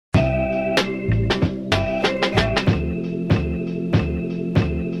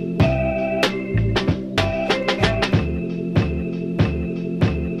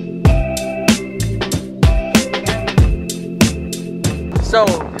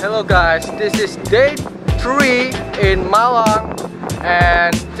Hello guys, this is day 3 in Malang,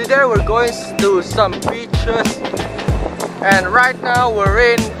 and today we're going to some beaches. And right now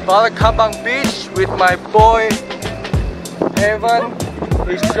we're in Balakabang beach with my boy Evelyn.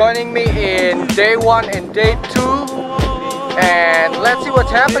 He's joining me in day 1 and day 2, and let's see what's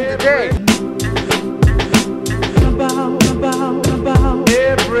happened today.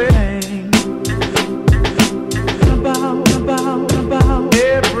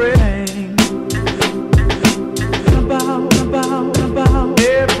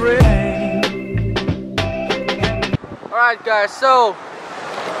 Alright guys, so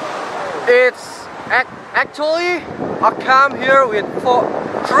it's actually I come here with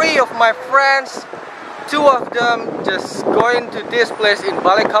 3 of my friends. 2 of them just going to this place in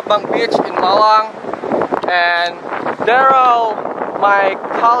Balakabang beach in Malang, and there are my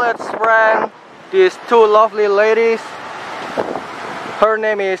college friend, these 2 lovely ladies. Her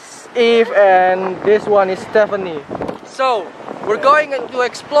name is Eve and this one is Stefanie. So we're going to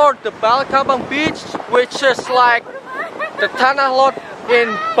explore the Balakabang beach, which is like the tanah lot in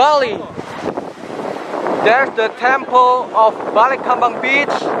Bali. There's the temple of Balakabang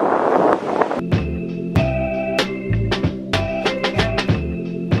beach.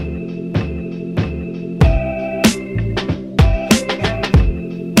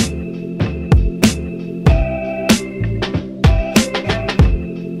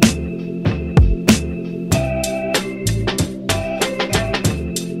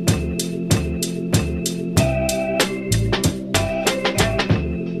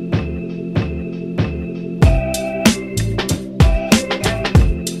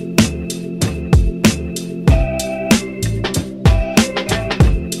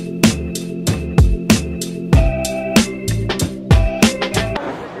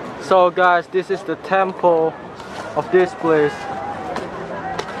 So guys, this is the temple of this place.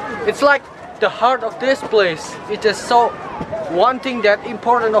 It's like the heart of this place. It's just so one thing that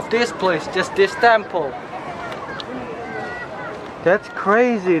important of this place, just this temple. That's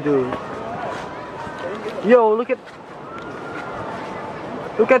crazy, dude. Yo, look at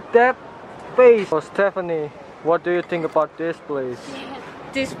that face. So Stefanie, what do you think about this place?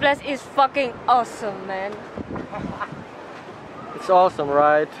 This place is fucking awesome, man. It's awesome,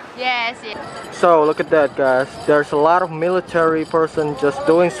 right? Yes. So look at that, guys. There's a lot of military person just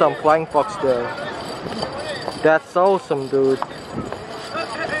doing some flying fox there. That's awesome, dude.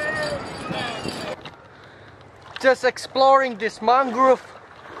 Just exploring this mangrove.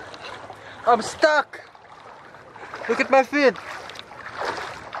 I'm stuck. Look at my feet.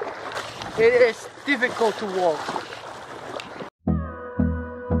 It is difficult to walk.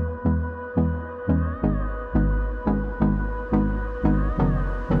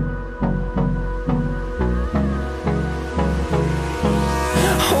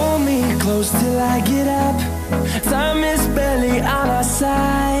 Till I get up, time is barely on our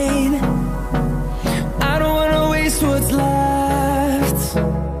side. I don't wanna waste what's left.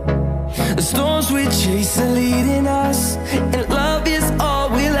 The storms we chase are leading us, and love is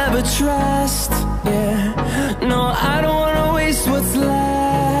all we'll ever trust. Yeah, no, I don't wanna waste what's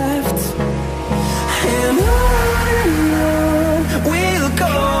left. And on we'll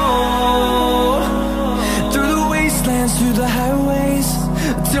go, through the wastelands, through the highways,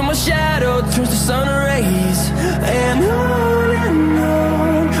 till my shadow turns to sun rays. And on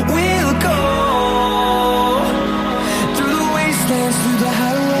we'll go, through the wastelands, through the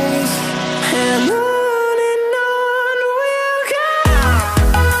highways. And on we'll go.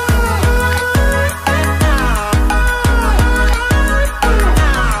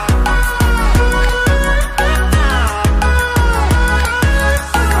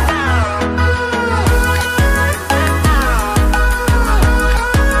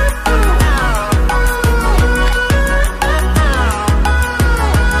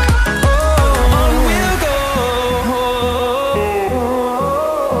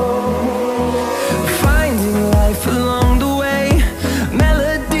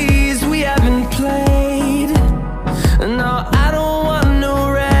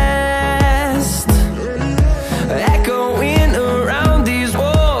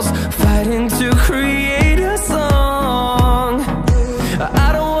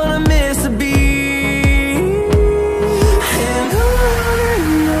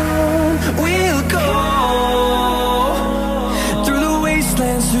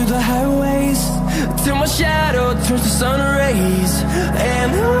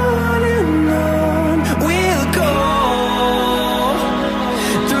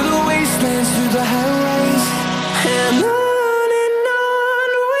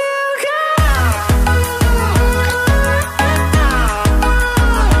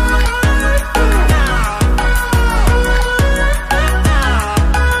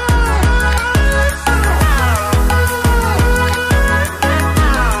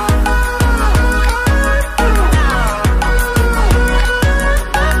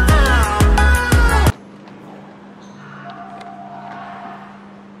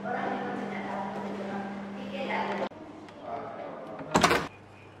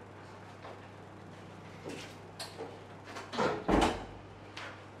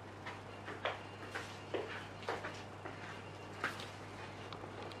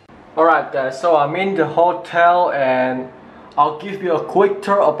 Alright guys, so I'm in the hotel and I'll give you a quick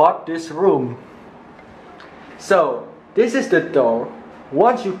tour about this room. So this is the door.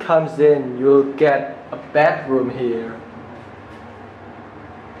 Once you comes in, you'll get a bedroom here.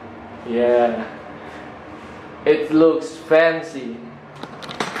 Yeah, it looks fancy.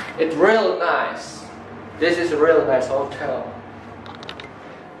 It's real nice. This is a real nice hotel.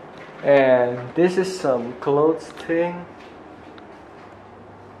 And this is some clothes thing.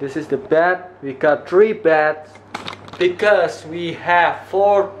 This is the bed. We got 3 beds because we have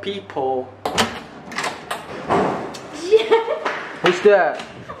 4 people. Who's that?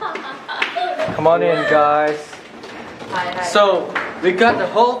 Come on in, guys. Hi. So we got the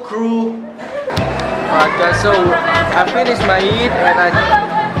whole crew. Alright guys, so I finished my eat and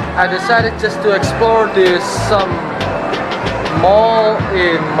I decided just to explore this mall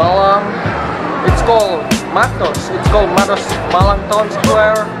in Malang. It's called Matos. It's called Matos Malang Town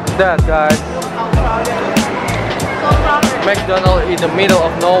Square. That guys, McDonald's in the middle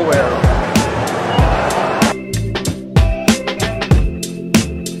of nowhere.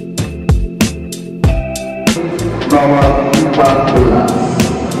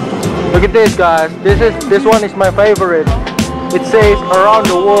 Look at this guys. This one is my favorite. It says around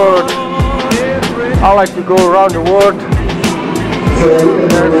the world. I like to go around the world.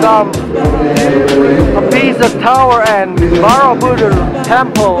 There's a Pisa Tower and Borobudur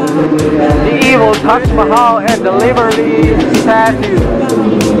Temple, the evil Taj Mahal and the Liberty Statue.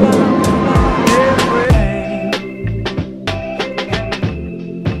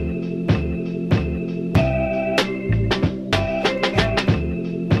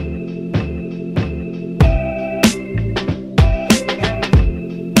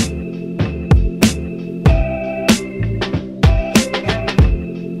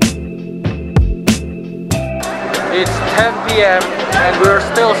 It's 10 p.m. and we're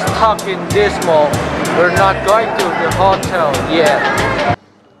still stuck in this mall. We're not going to the hotel yet.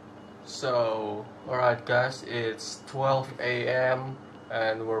 So, alright guys, it's 12 a.m.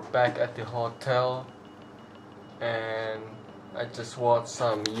 and we're back at the hotel. And I just watched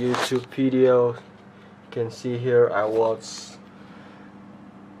some YouTube videos. You can see here I watched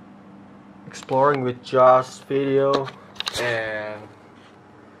Exploring with Josh video and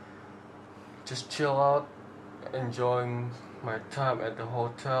just chill out, enjoying my time at the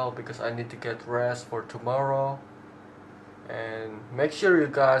hotel because I need to get rest for tomorrow. And make sure you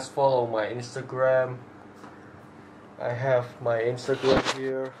guys follow my Instagram. I have my Instagram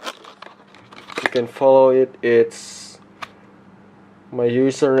here. You can follow it. It's my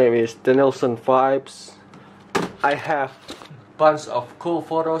username is Danielson Vibes. I have bunch of cool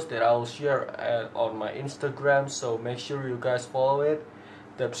photos that I'll share on my Instagram, so make sure you guys follow it.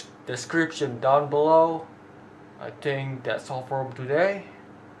 The description down below. I think that's all from today.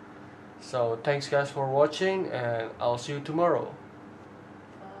 So thanks guys for watching and I'll see you tomorrow.